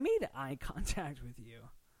eye contact with you.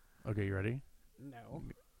 Okay, you ready? No.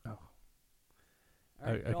 Oh.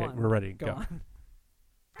 All right, Okay, go on. we're ready. Go on.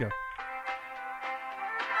 Go.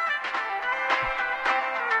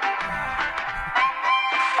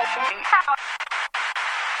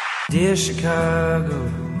 Dear Chicago.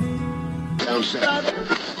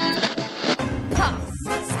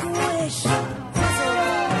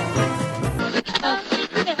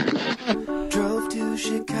 Drove to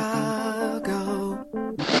Chicago.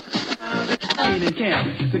 In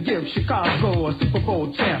camp to give Chicago a Super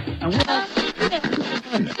Bowl champ.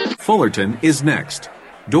 Fullerton is next.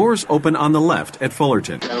 Doors open on the left at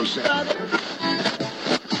Fullerton.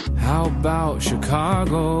 How about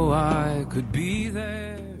Chicago? I could be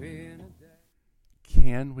there in a day.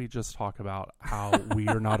 Can we just talk about how we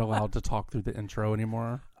are not allowed to talk through the intro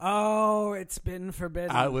anymore? Oh, it's been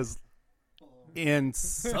forbidden. I was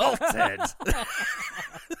insulted.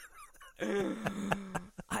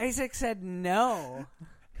 Isaac said no.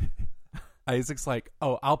 Isaac's like,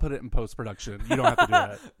 oh, I'll put it in post-production. You don't have to do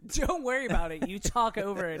it. Don't worry about it. You talk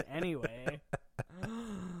over it anyway.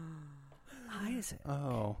 Isaac.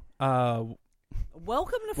 Oh. Welcome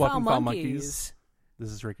to Welcome, Foul Foul Monkeys. Monkeys.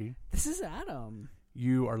 This is Ricky. This is Adam.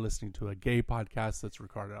 You are listening to a gay podcast that's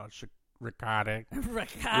recorded out of Recorded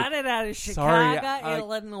out of Sorry, Chicago,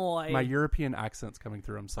 Illinois. My European accent's coming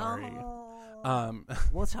through. I'm sorry.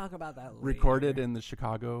 We'll talk about that later. Recorded in the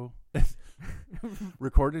Chicago.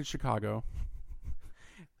 Recorded in Chicago.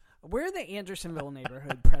 We're in the Andersonville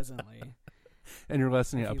neighborhood presently. And you're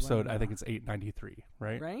listening to If you episode, wanna I think know. it's 893,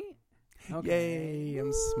 right? Right? Okay. Yay, I'm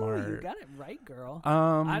Woo, smart. You got it right, girl.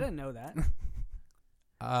 I didn't know that.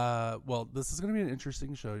 Well, this is going to be an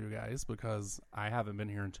interesting show, you guys, because I haven't been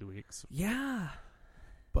here in 2 weeks. Yeah.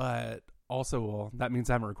 But also, well, that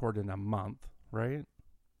means I haven't recorded in a month, right?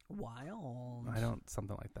 Wild.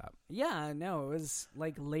 Something like that. Yeah, no, it was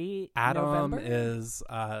like late Adam November. is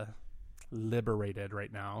liberated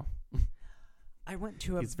right now. I went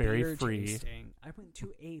to a He's very beer free. tasting. I went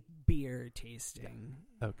to a beer tasting.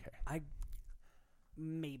 Okay.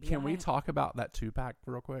 Can we talk about that 2-pack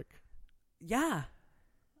real quick? Yeah.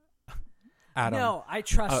 Adam. No, I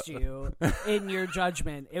trust you in your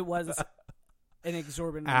judgment. It was an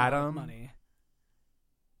exorbitant amount of money.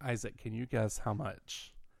 Isaac, can you guess how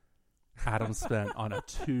much Adam spent on a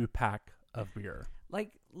 2-pack of beer?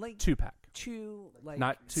 Like 2-pack.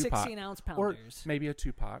 Not 2-pack. 16-ounce Or pounders. maybe a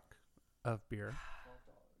 2-pack of beer.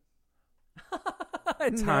 No.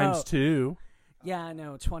 Times 2. Yeah,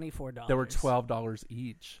 no, $24. There were $12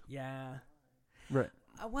 each. Yeah. Right.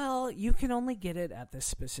 Well, you can only get it at this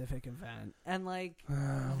specific event. And,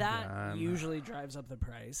 that man. usually drives up the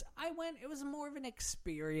price. I went, it was more of an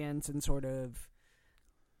experience and sort of,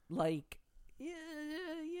 you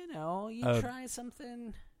try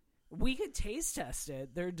something. We could taste test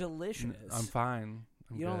it. They're delicious. I'm fine.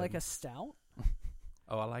 You don't good. like a stout?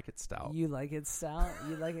 Oh, I like it stout. You like it stout?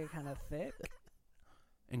 You like it kind of thick?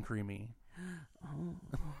 And creamy. Oh.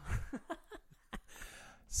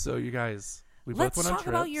 So, you guys... Let's both went on talk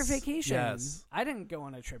about trips. your vacation. Yes. I didn't go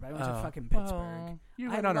on a trip. I went to fucking Pittsburgh.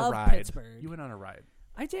 You I went on a love ride. Pittsburgh. You went on a ride.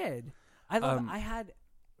 I did. I had,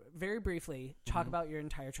 very briefly, talk about your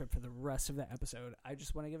entire trip for the rest of the episode. I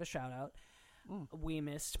just want to give a shout out. We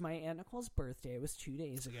missed my Aunt Nicole's birthday. It was 2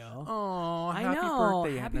 days ago. Oh, I happy know.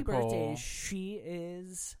 birthday, Aunt Happy Nicole. birthday. She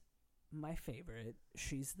is my favorite.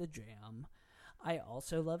 She's the jam. I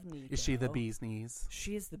also love Nico. Is she the bee's knees?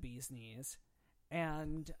 She is the bee's knees.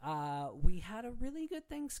 And we had a really good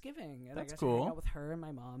Thanksgiving. And That's I got cool. to hang out with her and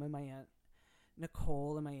my mom and my Aunt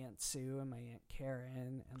Nicole and my Aunt Sue and my Aunt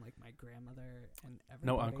Karen and my grandmother and everybody.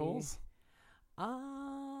 No uncles?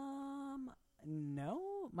 No.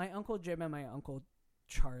 My Uncle Jim and my Uncle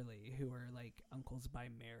Charlie, who are uncles by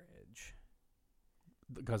marriage.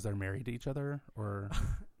 Because they're married to each other? Or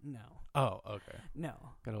No. Oh, okay. No.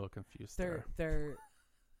 Got a little confused there. They're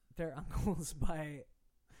uncles by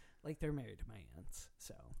they're married to my aunts.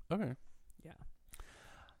 So Okay. yeah.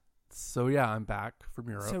 So, yeah, I'm back from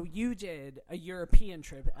Europe. So you did a European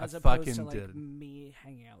trip as I opposed to fucking did. me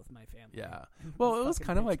hanging out with my family. Yeah. Well, it was Fucking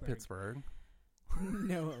kind of like Pittsburgh.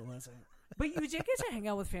 No, it wasn't. But you did get to hang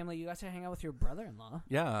out with family. You got to hang out with your brother-in-law.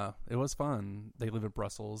 Yeah, it was fun. They live in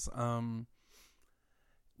Brussels.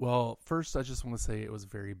 Well, first, I just want to say it was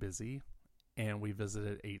very busy, and we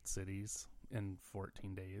visited 8 cities in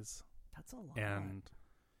 14 days. That's a lot. And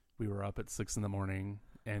we were up at 6 in the morning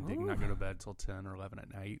and did not go to bed till 10 or 11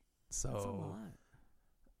 at night. So that's a lot.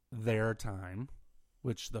 their time,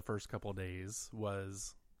 which the first couple of days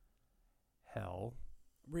was hell.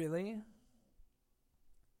 Really?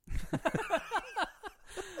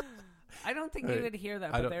 I don't think you would hear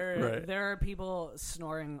that, but there are people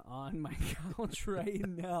snoring on my couch right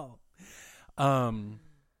now.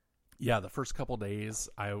 Yeah, the first couple days,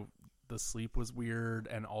 the sleep was weird,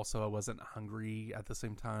 and also I wasn't hungry at the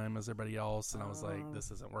same time as everybody else, and I was like,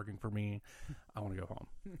 this isn't working for me. I want to go home.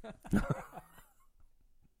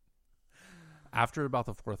 After about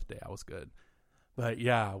the 4th day, I was good. But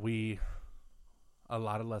yeah, a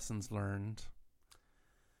lot of lessons learned.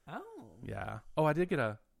 Oh. Yeah. Oh, I did get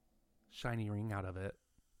a shiny ring out of it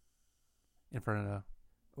in front of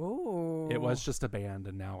Ooh. It was just a band,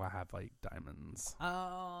 and now I have like diamonds.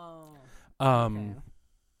 Oh. Okay.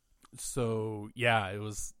 So yeah, it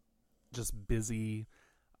was just busy.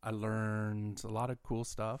 I learned a lot of cool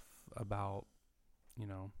stuff about,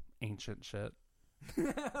 ancient shit.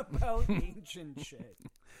 About ancient shit.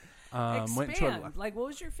 Expand. Like, what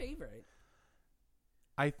was your favorite?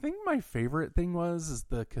 I think my favorite thing is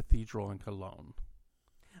the cathedral in Cologne.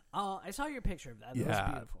 Oh, I saw your picture of that. That was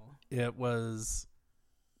beautiful. It was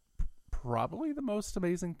probably the most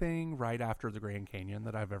amazing thing right after the Grand Canyon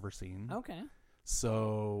that I've ever seen. Okay.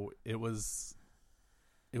 So it was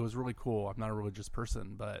really cool. I'm not a religious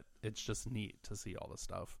person, but it's just neat to see all this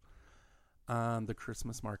stuff. The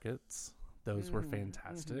Christmas markets, those were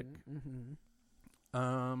fantastic.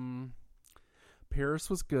 Paris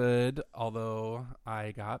was good, although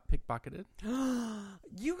I got pickpocketed.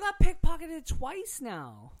 You got pickpocketed twice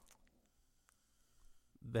now.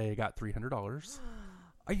 They got $300.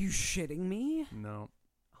 Are you shitting me? No.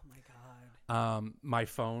 Oh my god. My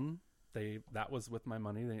phone, that was with my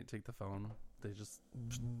money. They didn't take the phone. They just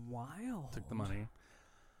took the money.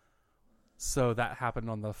 So that happened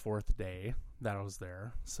on the 4th day that I was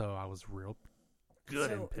there. So I was real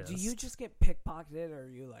good and pissed. Do you just get pickpocketed, or are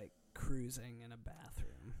you like cruising in a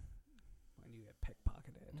bathroom when you get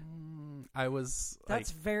pickpocketed? I was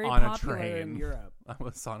That's like, very on popular a train. in Europe. I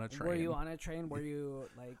was on a train. Were you on a train? Were you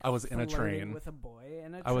like I was in a train with a boy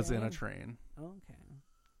in a train? I was in a train. Okay.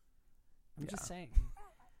 I'm just saying.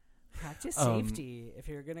 Practice safety if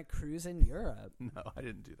you're going to cruise in Europe. No, I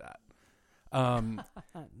didn't do that. And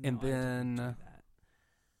then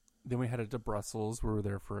we headed to Brussels. We were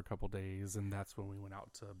there for a couple days, and that's when we went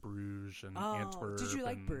out to Bruges and Antwerp. Did you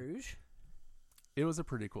like Bruges? It was a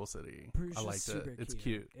pretty cool city. Bruges I liked is super it. It's cute.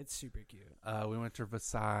 cute. It's super cute. We went to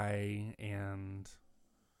Versailles, and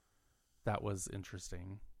that was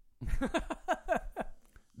interesting.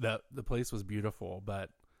 The place was beautiful, but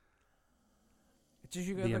did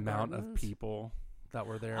you go the to the amount gardens? of people that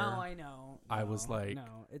were there. Oh, I know. I was like,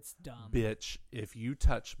 no, it's dumb. Bitch, if you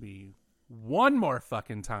touch me one more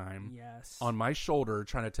fucking time on my shoulder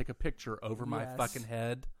trying to take a picture over my fucking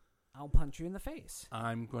head, I'll punch you in the face.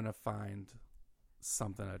 I'm going to find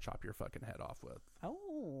something to chop your fucking head off with.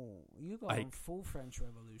 Oh, you go full French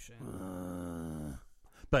Revolution.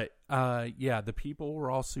 But, yeah, the people were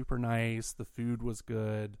all super nice. The food was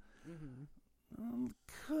good.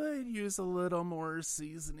 Could use a little more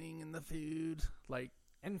seasoning in the food. Like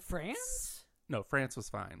in France? No, France was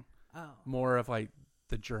fine. Oh. More of like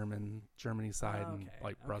the Germany side and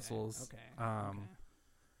like Brussels. Okay.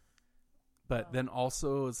 But then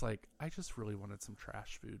also it's like I just really wanted some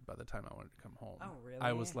trash food by the time I wanted to come home. Oh, really?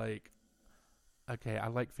 I was like, okay, I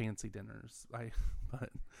like fancy dinners. But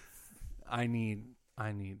I need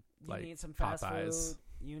like you need some fast Popeyes. food.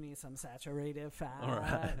 You need some saturated fat. All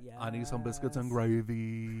right. Yes. I need some biscuits and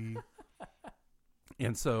gravy.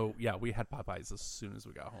 And so, yeah, we had Popeyes as soon as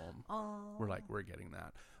we got home. Oh. We're like, we're getting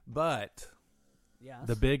that. But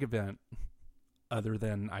the big event, other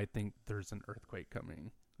than I think there's an earthquake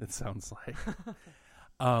coming, it sounds like.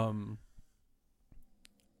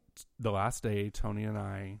 The last day, Tony and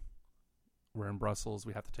I were in Brussels.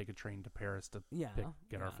 We have to take a train to Paris to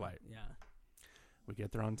get our flight. Yeah. We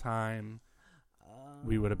get there on time.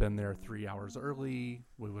 We would have been there 3 hours early.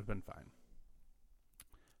 We would have been fine.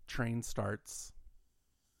 Train stops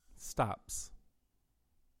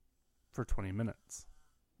for 20 minutes.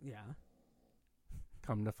 Yeah.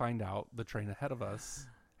 Come to find out, the train ahead of us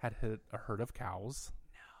had hit a herd of cows.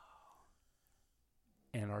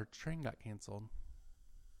 No. And our train got canceled.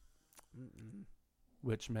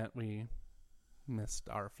 Which meant we missed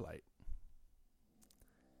our flight.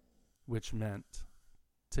 Which meant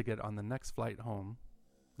to get on the next flight home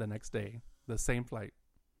the next day, the same flight,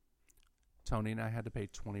 Tony and I had to pay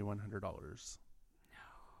 $2,100.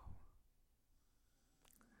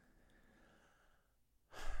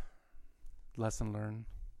 No. Lesson learned.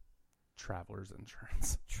 Traveler's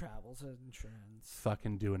insurance. Travel's insurance.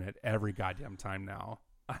 Fucking doing it every goddamn time now.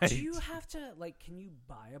 Do you have to, like, can you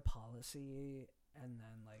buy a policy and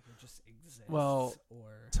then like it just exists. Well,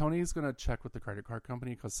 or Tony's gonna check with the credit card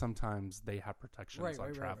company because sometimes they have protections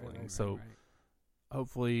on traveling.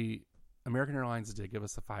 Hopefully, American Airlines did give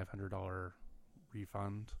us a $500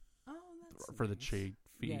 refund for the cheap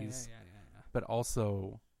fees. Yeah. But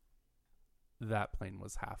also, that plane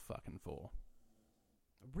was half fucking full.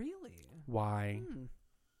 Really? Why?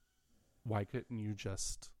 Why couldn't you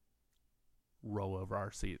just roll over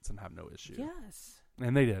our seats and have no issue? Yes.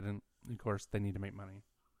 And they didn't. Of course, they need to make money.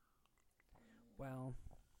 Well.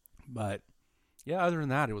 But, yeah, other than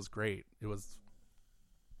that, it was great. It was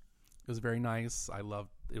very nice. I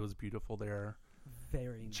loved it. Was beautiful there.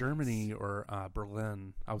 Very nice. Germany or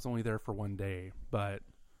Berlin. I was only there for one day, but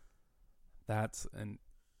that's an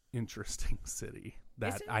interesting city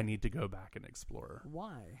that I need to go back and explore.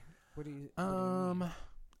 Why? What do you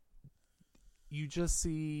you just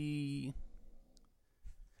see,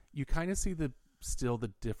 you kind of see the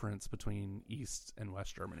difference between East and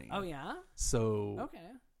West Germany. Oh yeah? So okay.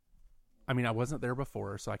 I mean, I wasn't there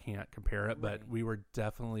before, so I can't compare it, but we were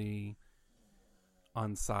definitely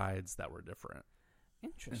on sides that were different.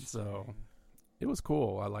 Interesting. And so it was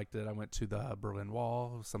cool. I liked it. I went to the Berlin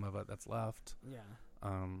Wall, some of it that's left. Yeah.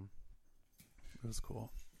 It was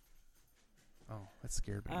cool. Oh, that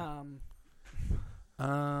scared me.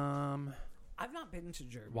 I've not been to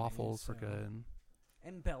Germany. Waffles were good.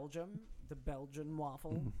 And Belgium, the Belgian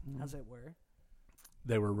waffle, as it were.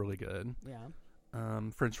 They were really good. Yeah.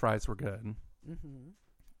 French fries were good. Mm-hmm.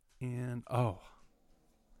 And,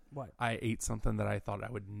 what? I ate something that I thought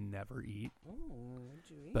I would never eat. Oh, what'd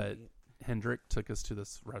you eat? But Hendrik took us to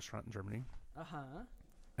this restaurant in Germany. Uh-huh.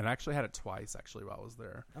 And I actually had it twice, actually, while I was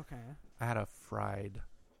there. Okay. I had a fried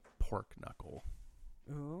pork knuckle.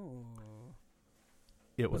 Ooh.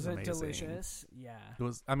 It was it amazing. Delicious? Yeah. It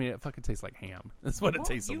was. I mean, it fucking tastes like ham. That's what it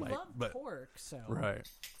tasted like. You love but pork, so right.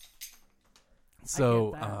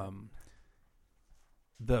 So, I get that.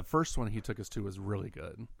 the first one he took us to was really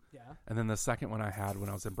good. Yeah. And then the second one I had when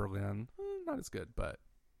I was in Berlin, not as good, but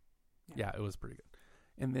yeah, it was pretty good.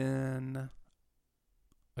 And then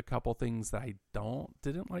a couple things that I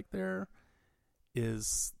didn't like there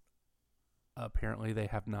is apparently they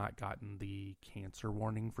have not gotten the cancer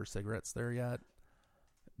warning for cigarettes there yet.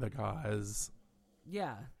 Because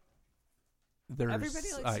there's everybody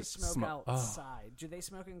likes to smoke outside. Do they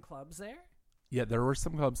smoke in clubs there? Yeah, there were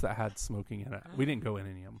some clubs that had smoking in it. We didn't go in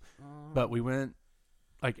any of them, but we went.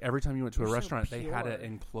 Like every time you went to a restaurant, they had an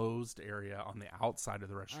enclosed area on the outside of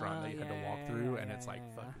the restaurant that you had to walk through, and it's like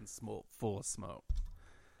fucking full of smoke.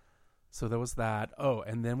 So there was that. Oh,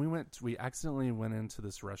 and then we accidentally went into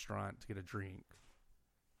this restaurant to get a drink.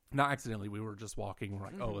 Not accidentally, we were just walking. We're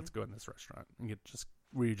like, oh, let's go in this restaurant and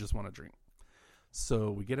we just want to drink.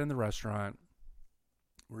 So we get in the restaurant.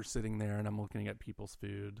 We're sitting there, and I'm looking at people's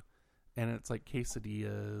food, and it's like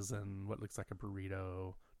quesadillas and what looks like a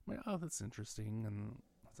burrito. I'm like, oh, that's interesting. And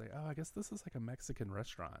I was like, oh, I guess this is like a Mexican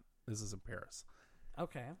restaurant. This is in Paris.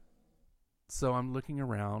 Okay. So I'm looking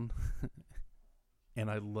around,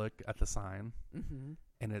 and I look at the sign,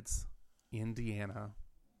 and it's Indiana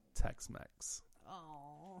Tex-Mex.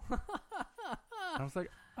 Oh. I was like,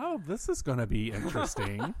 oh, this is going to be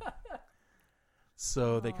interesting.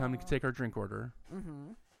 So they come to take our drink order,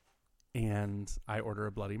 and I order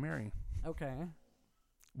a Bloody Mary. Okay.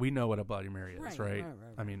 We know what a Bloody Mary is, right?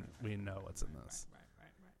 I mean, we know what's in this. Right.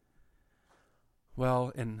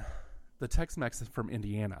 Well, and the Tex-Mex is from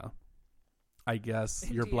Indiana. I guess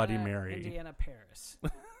your Bloody Mary. Indiana, Paris.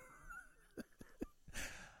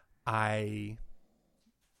 I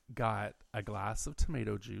got a glass of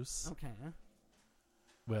tomato juice. Okay.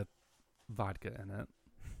 With vodka in it.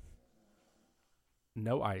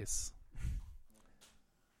 No ice.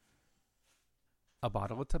 A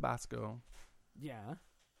bottle of Tabasco. Yeah.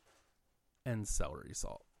 And celery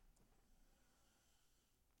salt.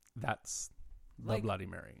 That's the Bloody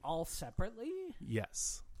Mary. All separately?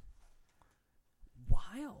 Yes.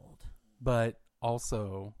 Wild. But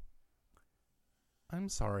also, I'm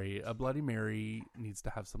sorry, a Bloody Mary needs to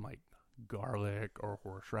have some like garlic or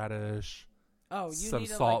horseradish. Oh, you some need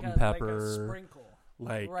salt and pepper. Like a sprinkle.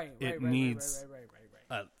 It needs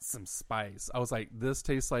some spice. I was like, this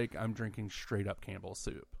tastes like I'm drinking straight up Campbell's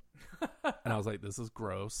soup. And I was like, this is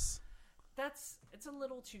gross. It's a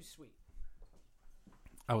little too sweet.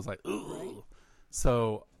 I was like, ooh. Right?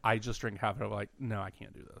 So I just drink half of it. I'm like, no, I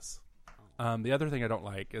can't do this. The other thing I don't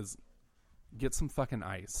like is get some fucking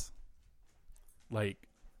ice. Like,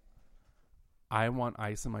 I want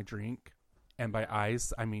ice in my drink. And by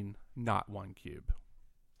ice, I mean not 1 cube.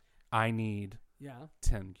 I need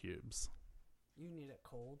 10 cubes. You need it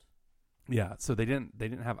cold. Yeah, so they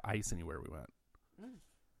didn't have ice anywhere we went.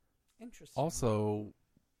 Interesting. Also,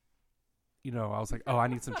 you know, I was like, oh, I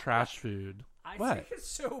need some trash food. Isaac is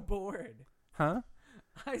so bored. Huh?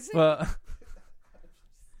 Isaac. Well,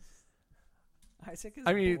 Isaac is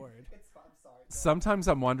bored. Sometimes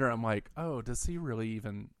I'm wondering, I'm like, oh, does he really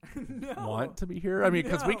even want to be here? I mean,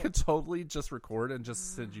 because we could totally just record and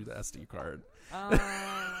just send you the SD card.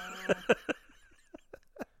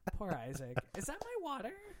 Poor Isaac. Is that my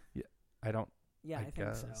water? Yeah, I don't. Yeah, I think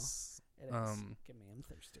guess. so. It is. Give me, I'm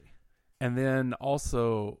thirsty. And then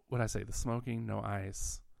also, what I say, the smoking, no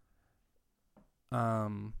ice.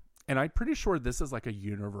 And I'm pretty sure this is like a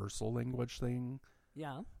universal language thing.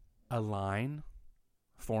 Yeah. A line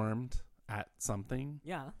formed at something.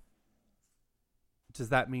 Yeah. Does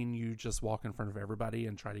that mean you just walk in front of everybody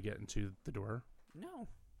and try to get into the door? No.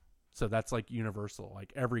 So that's like universal.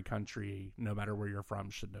 Like every country, no matter where you're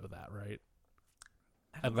from, should know that, right?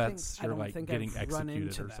 Unless you're like getting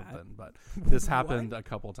executed or something. But this happened a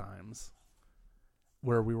couple times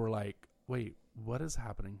where we were like, wait, what is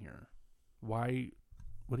happening here? Why?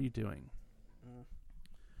 What are you doing?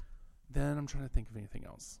 Then I'm trying to think of anything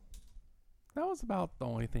else. That was about the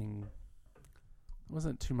only thing. It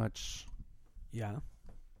wasn't too much. Yeah.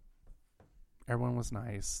 Everyone was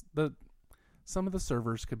nice. Some of the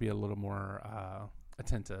servers could be a little more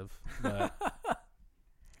attentive, but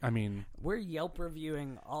I mean, we're Yelp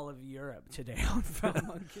reviewing all of Europe today on Found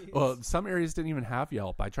Monkeys. Well, some areas didn't even have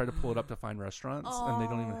Yelp. I tried to pull it up to find restaurants, and they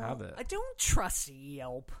don't even have it. I don't trust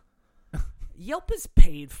Yelp. Yelp is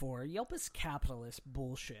paid for. Yelp is capitalist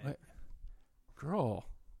bullshit. What? Girl.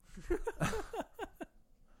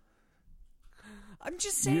 I'm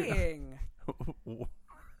just saying.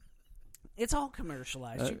 It's all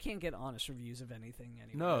commercialized. You can't get honest reviews of anything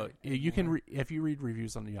anymore. No, you can. If you read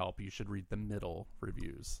reviews on Yelp, you should read the middle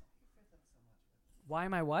reviews. Why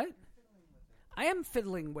am I what? I am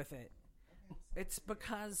fiddling with it. It's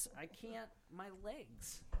because I can't. My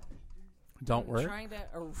legs don't work. Trying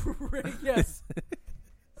to. Yes.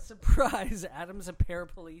 Surprise! Adam's a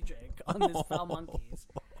paraplegic on this Found Monkeys.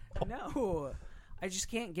 No, I just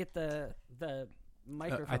can't get the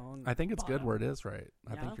microphone. I think it's good where it is, right?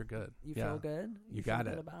 I think you're good. You feel good? You got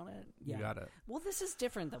feel it. Good about it? Yeah. You got it. Well, this is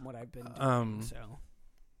different than what I've been doing.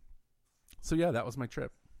 So yeah, that was my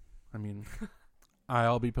trip. I mean,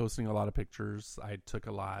 I'll be posting a lot of pictures. I took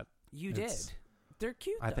a lot. You did. They're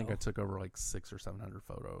cute. I think I took over like 600 or 700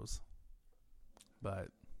 photos. But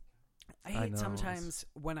I hate sometimes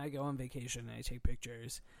when I go on vacation and I take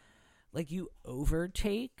pictures, like you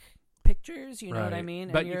overtake pictures. You know what I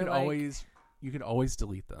mean? But and you can always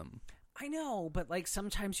delete them. I know, but like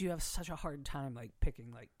sometimes you have such a hard time like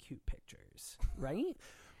picking like cute pictures, right?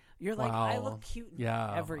 You're like, I look cute in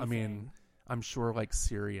everything. I mean, I'm sure like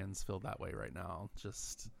Syrians feel that way right now.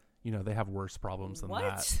 Just, you know, they have worse problems than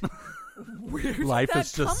that. Life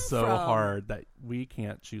is just so hard that we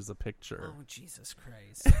can't choose a picture. Oh, Jesus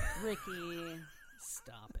Christ. Ricky,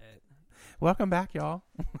 stop it. Welcome back, y'all.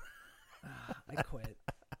 I quit.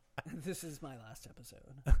 This is my last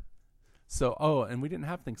episode. So, and we didn't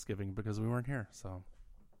have Thanksgiving because we weren't here, so.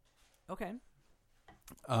 Okay.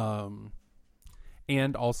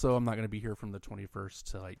 And also, I'm not going to be here from the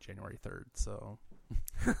 21st to like January 3rd, so.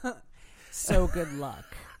 So good luck.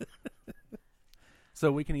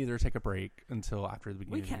 So we can either take a break until after the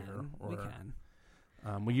beginning of the year, or we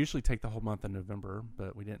can. We usually take the whole month of November,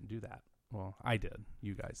 but we didn't do that. Well, I did.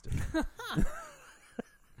 You guys did.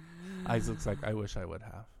 Isaac's like, I wish I would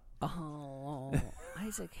have. Oh,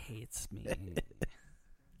 Isaac hates me.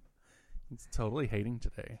 He's totally hating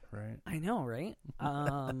today, right? I know, right?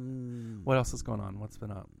 What else is going on? What's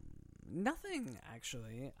been up? Nothing,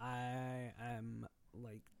 actually. I am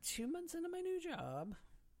like 2 months into my new job.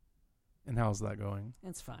 And how's that going?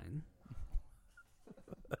 It's fine.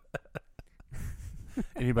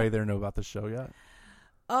 Anybody there know about the show yet?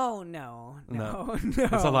 Oh, no.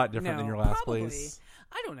 It's a lot different than your last place.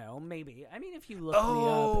 I don't know. Maybe. I mean, if you look me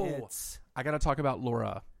up, it's... I got to talk about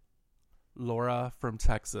Laura. Laura from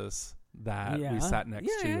Texas that we sat next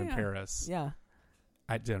to in Paris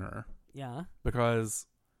at dinner. Yeah. Because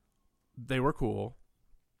they were cool.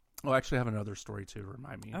 Oh, actually, I have another story, too, to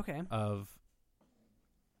remind me. Okay. Of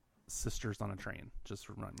Sisters on a Train. Just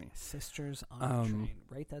remind me. Sisters on a Train.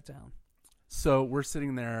 Write that down. So we're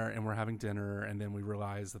sitting there and we're having dinner, and then we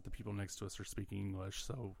realize that the people next to us are speaking English.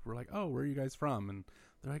 So we're like, oh, where are you guys from? And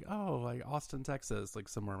they're like, oh, like Austin, Texas, like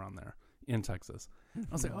somewhere around there in Texas. I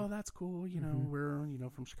was like, oh, that's cool. You know, we're,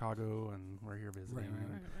 from Chicago and we're here visiting.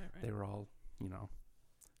 Right. They were all,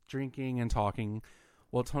 drinking and talking.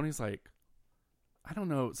 Well, Tony's like, I don't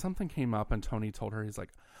know. Something came up and Tony told her, he's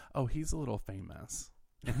like, oh, he's a little famous.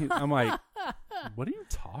 And I'm like, what are you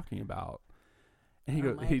talking about? And he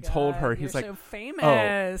Oh my he told her, God, he's you're like, so famous.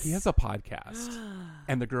 oh, he has a podcast.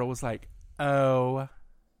 And the girl was like, oh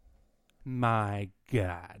my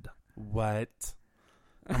God, what?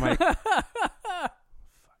 I'm like, fucking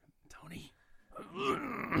Tony.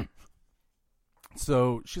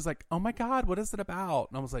 So she's like, oh my God, what is it about?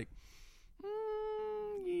 And I was like,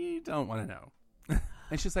 you don't want to know.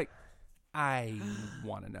 And she's like, I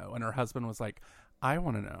want to know. And her husband was like, I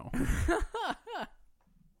want to know.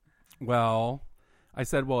 Well, I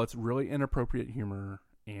said, well, it's really inappropriate humor,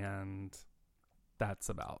 and that's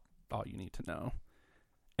about all you need to know.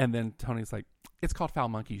 And then Tony's like, it's called Foul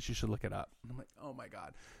Monkeys. You should look it up. And I'm like, oh my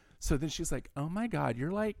God. So then she's like, oh my God,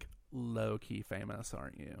 you're like low-key famous,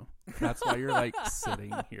 aren't you? That's why you're like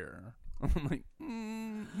sitting here. I'm like,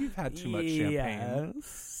 you've had too much champagne.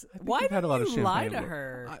 Yes. I think Why you've did had a lot of you lie champagne. to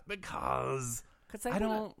her? Because I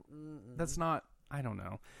don't. That's not. I don't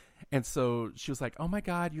know. And so she was like, "Oh my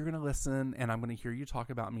God, you're gonna listen, and I'm gonna hear you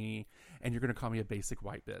talk about me, and you're gonna call me a basic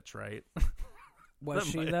white bitch, right?" Was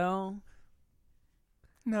she though?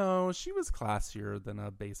 No, she was classier than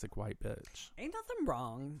a basic white bitch. Ain't nothing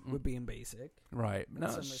wrong with being basic. Right? In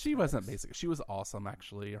No, some she wasn't respects. basic. She was awesome,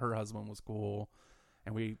 actually. Her husband was cool,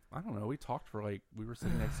 and we we talked for like we were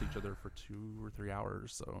sitting next to each other for 2 or 3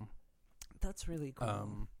 hours. So, That's really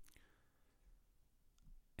cool.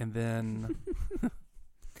 and then.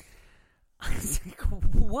 I was like,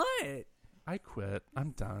 what? I quit. I'm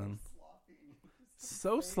done.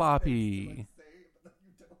 So sloppy.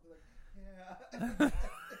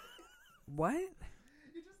 What?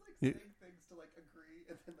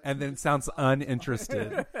 And then it sounds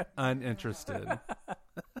uninterested. Uninterested.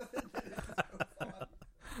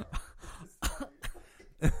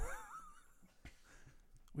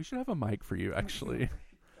 We should have a mic for you, actually.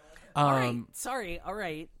 All right. Sorry. All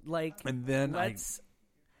right. Like, And then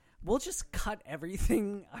we'll just cut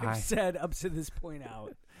everything I've said up to this point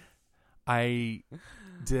out. I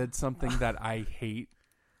did something that I hate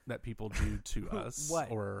that people do to us.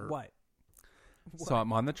 What? Or What? So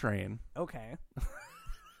I'm on the train. Okay.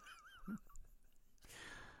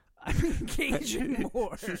 I'm engaging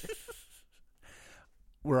more.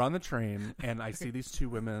 We're on the train, and I see these two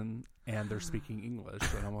women, and they're speaking English,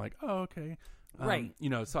 and I'm like, oh, okay. Right.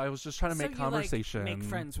 So I was just trying to make conversation. Like, make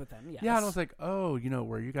friends with them, yes. Yeah, and I was like, oh,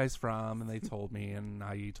 where are you guys from? And they told me, and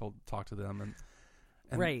I talked to them.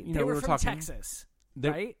 And right. They we were from talking, Texas,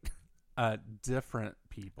 right? Different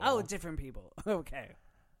people. Oh, different people. Okay.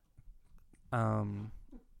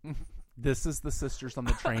 This is the Sisters on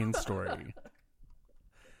the Train story.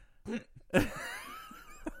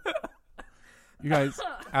 You guys,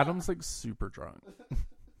 Adam's like super drunk.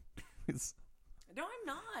 No, I'm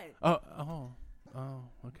not. Oh,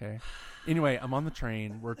 okay. Anyway, I'm on the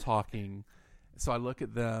train. We're talking. So I look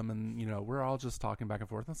at them, and, we're all just talking back and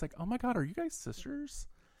forth. And I was like, oh, my God, are you guys sisters?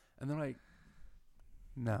 And they're like,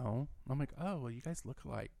 no. I'm like, oh, well, you guys look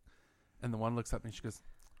alike. And the one looks at me, and she goes,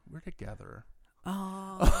 we're together.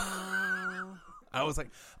 Oh. I was like,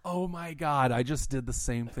 oh, my God. I just did the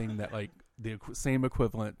same thing that, like, the same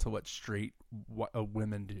equivalent to what straight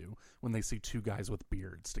women do when they see two guys with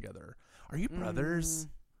beards together. Are you brothers?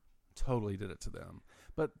 Totally did it to them.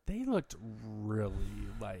 But they looked really,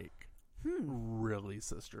 like, really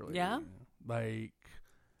sisterly. Yeah? Like,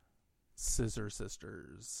 scissor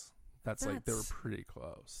sisters. That's like, they were pretty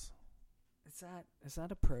close. Is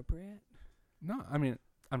that appropriate? No, I mean,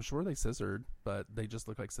 I'm sure they scissored, but they just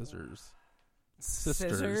look like scissors.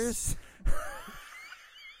 Sisters. Scissors?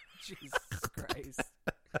 Jesus Christ.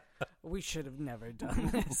 We should have never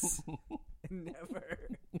done this. Never.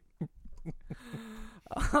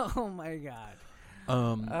 Oh my God.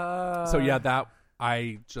 So yeah, that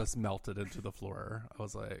I just melted into the floor. I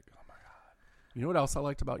was like, oh my God. You know what else I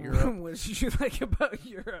liked about Europe? What did you like about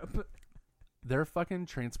Europe? Their fucking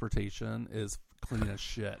transportation is clean as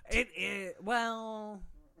shit. It is. Well,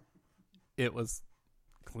 it was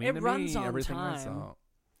clean it to runs me. on Everything I time. saw.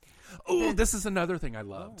 Oh, this is another thing I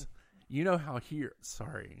loved. You know how here,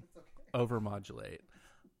 overmodulate.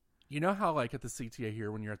 You know how, like, at the CTA here,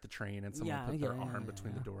 when you're at the train and someone put their arm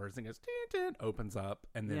between the doors and goes, opens up,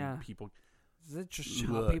 and then people... Does it just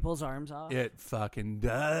chop people's arms off? It fucking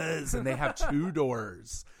does. And they have two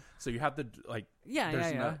doors. So you have the, like...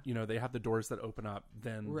 they have the doors that open up,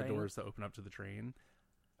 then the doors that open up to the train.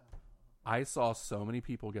 I saw so many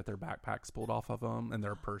people get their backpacks pulled off of them and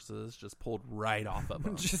their purses just pulled right off of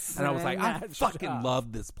them. And I was like, I fucking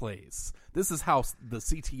love this place. This is how the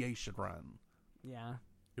CTA should run. Yeah.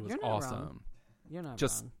 It was awesome. Wrong. You're not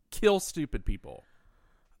just wrong. Kill stupid people.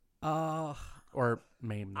 Or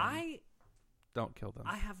maim them. Don't kill them.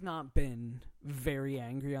 I have not been very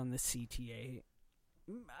angry on the CTA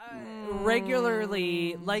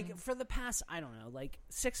regularly, like for the past, I don't know, like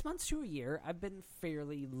 6 months to a year, I've been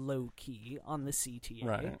fairly low key on the CTA.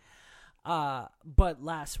 Right. But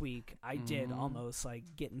last week I did almost like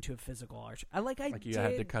get into a physical you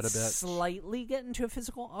had to cut a bit. Slightly get into a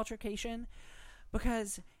physical altercation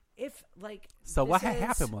because if like so what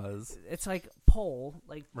happened was it's like pole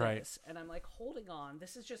like right. this, and I'm like holding on.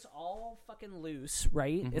 This is just all fucking loose,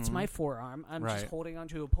 right? It's my forearm. I'm just holding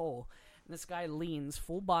onto a pole, and this guy leans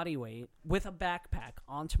full body weight with a backpack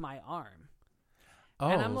onto my arm. Oh,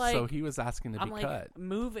 and I'm like, so he was asking to be cut. Like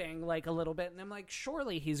moving like a little bit, and I'm like,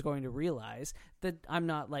 surely he's going to realize that I'm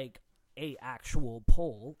not like a actual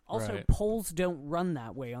pole. Also, poles don't run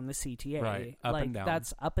that way on the CTA. Right, up like and down.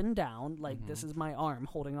 That's up and down. Like this is my arm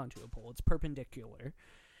holding onto a pole. It's perpendicular.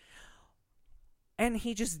 And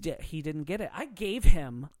he just he didn't get it. I gave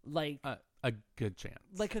him like a good chance,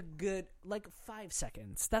 like a good 5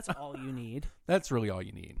 seconds. That's all you need. That's really all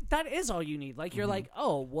you need. That is all you need. Like you're like,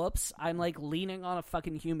 oh, whoops, I'm like leaning on a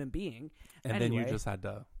fucking human being, and anyway, then you just had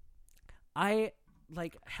to. I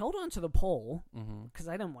like held onto the pole because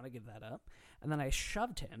I didn't want to give that up, and then I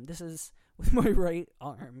shoved him. This is with my right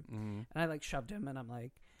arm, and I like shoved him, and I'm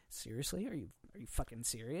like, seriously, are you fucking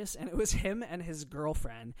serious? And it was him and his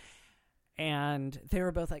girlfriend. And they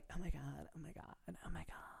were both like, oh my God, oh my God, oh my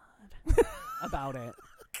God, about it.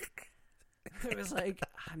 It was like,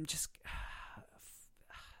 I'm just,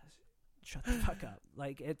 shut the fuck up.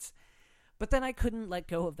 Like, it's, but then I couldn't let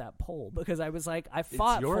go of that pole because I was like, I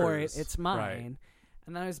fought for it, it's mine. Right.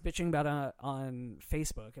 And then I was bitching about it on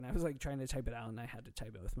Facebook, and I was like trying to type it out, and I had to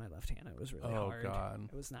type it with my left hand. It was really hard. God.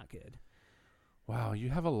 It was not good. Wow, you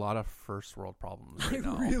have a lot of first world problems right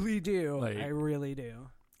now. I really do. Like, I really do.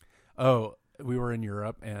 Oh, we were in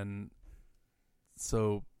Europe, and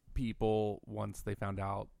so people, once they found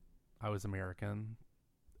out I was American,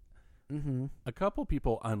 a couple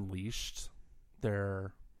people unleashed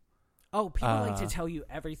their... Oh, people like to tell you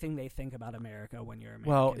everything they think about America when you're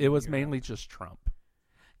American. Well, it was mainly just Trump.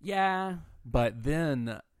 Yeah. But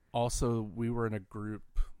then, also, we were in a group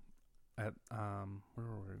at, where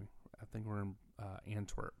were we? I think we were in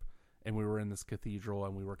Antwerp, and we were in this cathedral,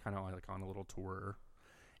 and we were kind of like on a little tour.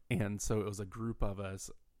 And so it was a group of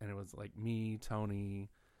us, and it was like me, Tony,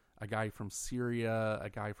 a guy from Syria, a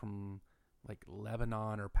guy from like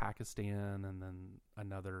Lebanon or Pakistan, and then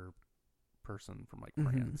another person from like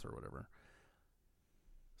France or whatever.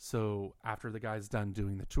 So after the guy's done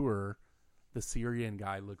doing the tour, the Syrian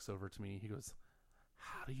guy looks over to me. He goes,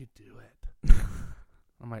 "How do you do it?"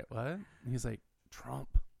 I'm like, "What?" And he's like,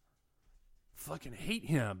 "Trump. Fucking hate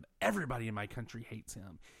him. Everybody in my country hates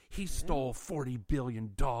him. He stole $40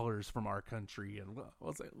 billion from our country." And I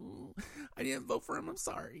was like, I didn't vote for him. I'm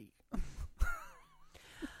sorry.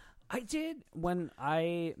 I did when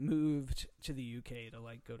I moved to the UK to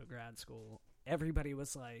like go to grad school. Everybody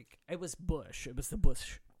was like, it was Bush. It was the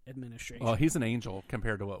Bush administration. Well, he's an angel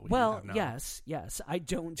compared to what we have now. Yes. I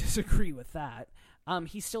don't disagree with that.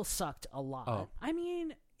 He still sucked a lot. Oh. I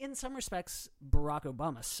mean, in some respects, Barack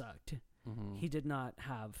Obama sucked. He did not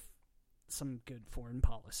have some good foreign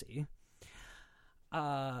policy.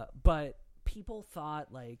 But people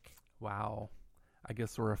thought like... Wow. I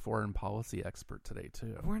guess we're a foreign policy expert today,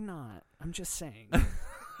 too. We're not. I'm just saying.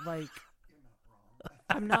 Like,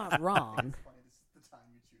 I'm not wrong.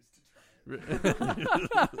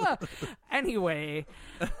 Anyway,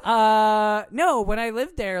 no, when I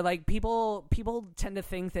lived there, like people tend to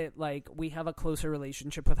think that like we have a closer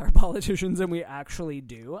relationship with our politicians than we actually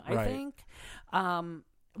do. I think,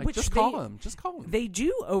 like, just call them. They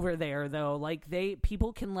do over there though. Like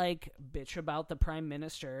people can like bitch about the prime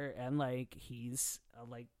minister, and like he's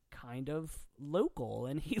like kind of local,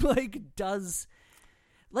 and he like does.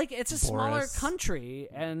 Like, it's a smaller country,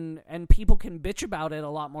 and people can bitch about it a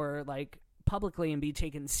lot more, like, publicly and be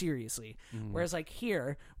taken seriously. Whereas, like,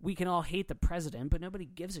 here, we can all hate the president, but nobody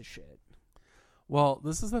gives a shit. Well,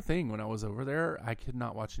 this is the thing. When I was over there, I could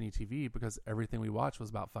not watch any TV because everything we watched was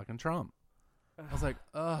about fucking Trump. I was like,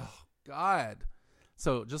 oh, God.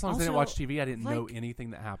 So, just as long as I didn't watch TV, I didn't know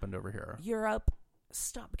anything that happened over here. Europe,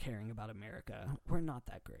 stop caring about America. We're not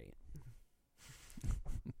that great.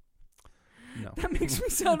 No. That makes me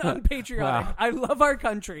sound unpatriotic. Wow. I love our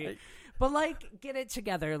country. But, like, get it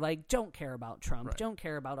together. Like, don't care about Trump. Right. Don't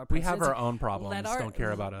care about our presidents. We have our own problems. Don't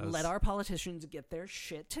care about us. Let our politicians get their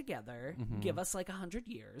shit together. Give us, like, 100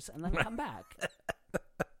 years, and then come back.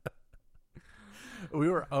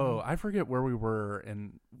 I forget where we were,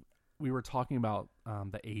 and we were talking about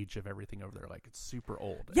the age of everything over there. Like, it's super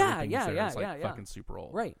old. Yeah. It's fucking super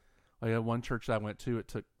old. Right. Like at one church that I went to, it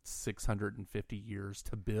took 650 years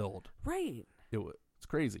to build. Right. It's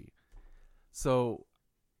crazy. So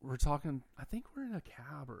we're talking. I think we're in a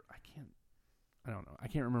cab, or I don't know. I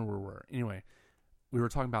can't remember where we were. Anyway, we were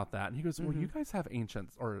talking about that, and he goes, "Well, you guys have ancient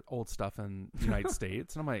or old stuff in the United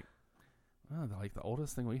States," and I'm like, "Oh, like the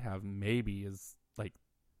oldest thing we have maybe is like,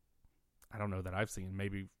 I don't know that I've seen,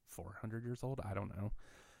 maybe 400 years old. I don't know."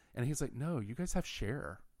 And he's like, "No, you guys have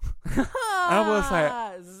Cher." And I was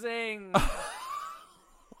like, "Zing!" I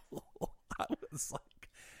was like,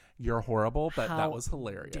 "You're horrible," but that was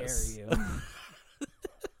hilarious. Dare you?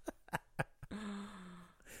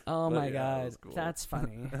 Oh my God, cool. That's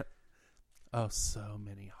funny. Oh, so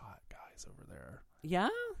many hot guys over there. Yeah.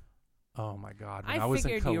 Oh my God! I was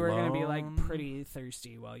figured in Cologne, you were going to be like pretty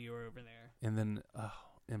thirsty while you were over there. and then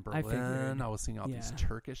in Berlin, I was seeing all these Yeah.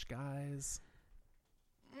 Turkish guys.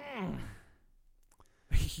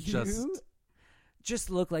 You just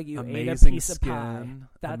look like you ate a Amazing piece of pie. skin,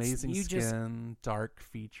 That's amazing you skin, dark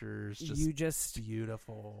features, you just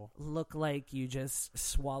beautiful. look like you just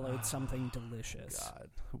swallowed something delicious. God,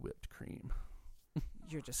 whipped cream.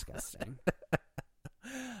 You're disgusting.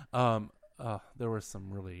 There were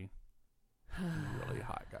some really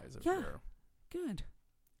hot guys over Yeah. there. Good.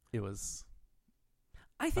 It was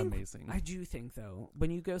I think amazing. I do think though,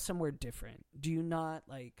 when you go somewhere different, are you not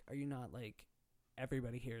like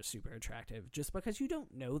everybody here is super attractive just because you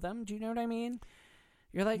don't know them? Do you know what I mean?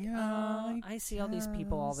 You're like, Yeah, I see all these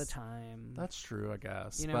people all the guess. time. That's true, I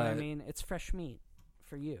guess. you know what I mean? It's fresh meat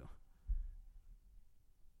for you.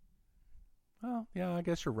 Well, yeah, I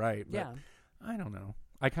guess you're right. But Yeah. I don't know.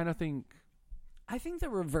 I kind of think. I think the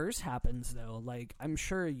reverse happens though. Like, I'm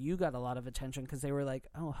sure you got a lot of attention because they were like,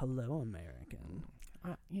 "Oh, hello, American."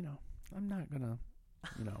 I'm not gonna,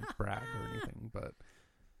 brag or anything, but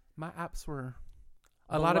my apps were.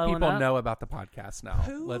 A lot of Blowing people up? know about the podcast now.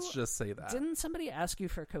 Who- Let's just say that. Didn't somebody ask you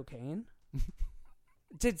for cocaine?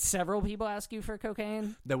 Did several people ask you for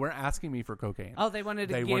cocaine? They weren't asking me for cocaine. Oh, they wanted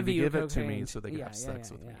to They give wanted to you give cocaine. it to me so they could have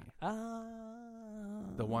sex with me.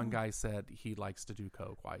 The one Oh. guy said he likes to do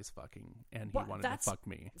coke while he's fucking, and he What? wanted That's to fuck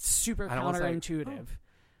me. super And I was like, counterintuitive.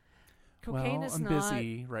 Cocaine Well, is I'm not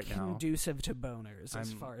busy right now. conducive to boners, as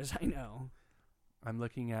I'm- far as I know. I'm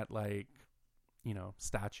looking at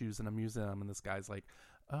statues in a museum, and this guy's like,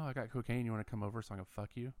 "Oh, I got cocaine. You want to come over so I can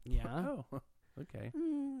fuck you?" Yeah. Oh, okay.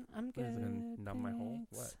 I'm What, is good. it gonna numb my hole?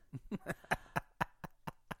 thanks. What?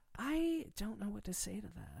 I don't know what to say to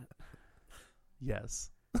that.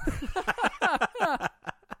 Yes.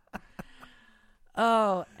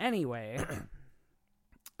 Oh, anyway.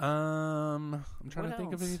 I'm trying What to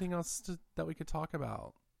think of else? anything else that we could talk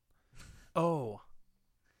about. Oh,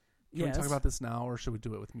 can Yes. we talk about this now, or should we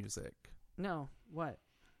do it with music? No. What?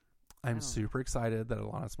 I'm Oh. super excited that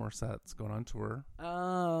Alanis Morissette's going on tour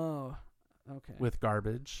Oh. Okay. with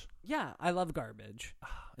Garbage Yeah, I love Garbage.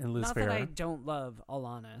 and Liz Not Phair. that I don't love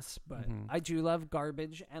Alanis, but Mhm. I do love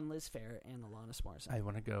Garbage and Liz Phair and Alanis Morissette. I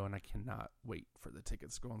want to go, and I cannot wait for the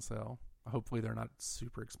tickets to go on sale. Hopefully, they're not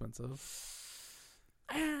super expensive.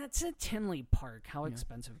 It's at Tinley Park. How Yeah.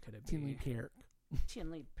 expensive could it be? Tinley Park.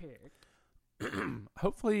 Tinley Park.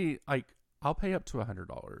 Hopefully, I'll pay up to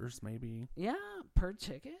 $100, maybe. Yeah, per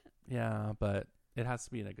ticket. Yeah, but it has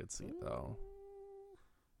to be in a good seat, though.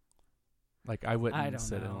 Like, I wouldn't I don't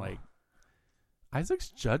sit know. in Isaac's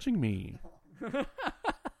judging me.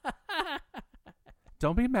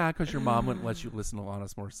 Don't be mad because your mom wouldn't let you listen to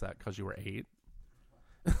Alanis Morissette because you were 8.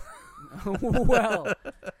 Well,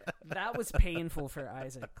 that was painful for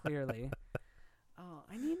Isaac, clearly. Oh,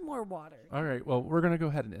 I need more water. All right, well, we're going to go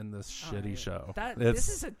ahead and end this All shitty right. show. This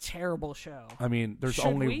is a terrible show. I mean, there's Should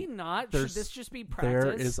only we not? Should there's- this just be practice?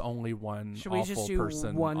 there is only one Should we awful just do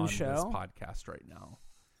person one on show? this podcast right now.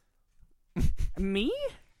 Me?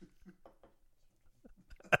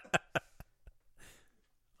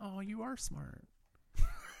 Oh, you are smart.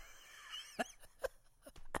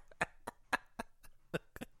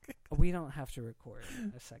 We don't have to record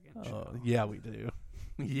a second Oh, show. yeah, we do.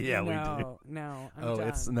 Yeah, we do. No, I'm Oh, done.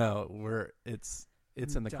 it's in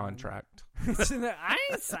the done. contract. I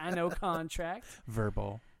ain't signed no contract.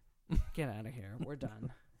 Verbal. Get out of here. We're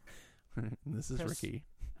done. This is Chris- Ricky.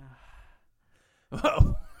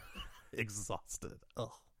 Oh, exhausted.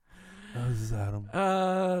 Oh, this is Adam.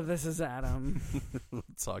 This is Adam.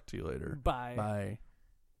 Talk to you later. Bye. Bye.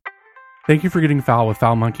 Thank you for getting foul with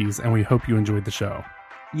Foul Monkeys, and we hope you enjoyed the show.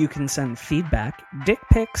 You can send feedback, dick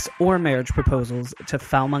pics, or marriage proposals to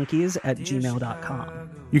foulmonkeys@gmail.com.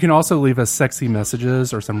 You can also leave us sexy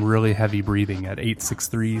messages or some really heavy breathing at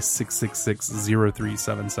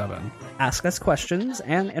 863-666-0377. Ask us questions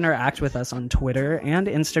and interact with us on Twitter and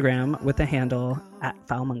Instagram with the handle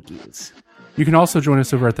 @foulmonkeys. You can also join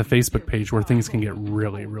us over at the Facebook page where things can get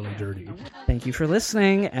really, really dirty. Thank you for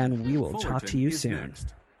listening, and we will talk to Fullerton you is soon.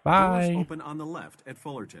 next. Bye. Doors open on the left at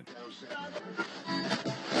Fullerton.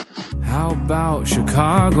 How about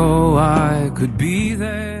Chicago? I could be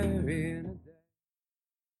there in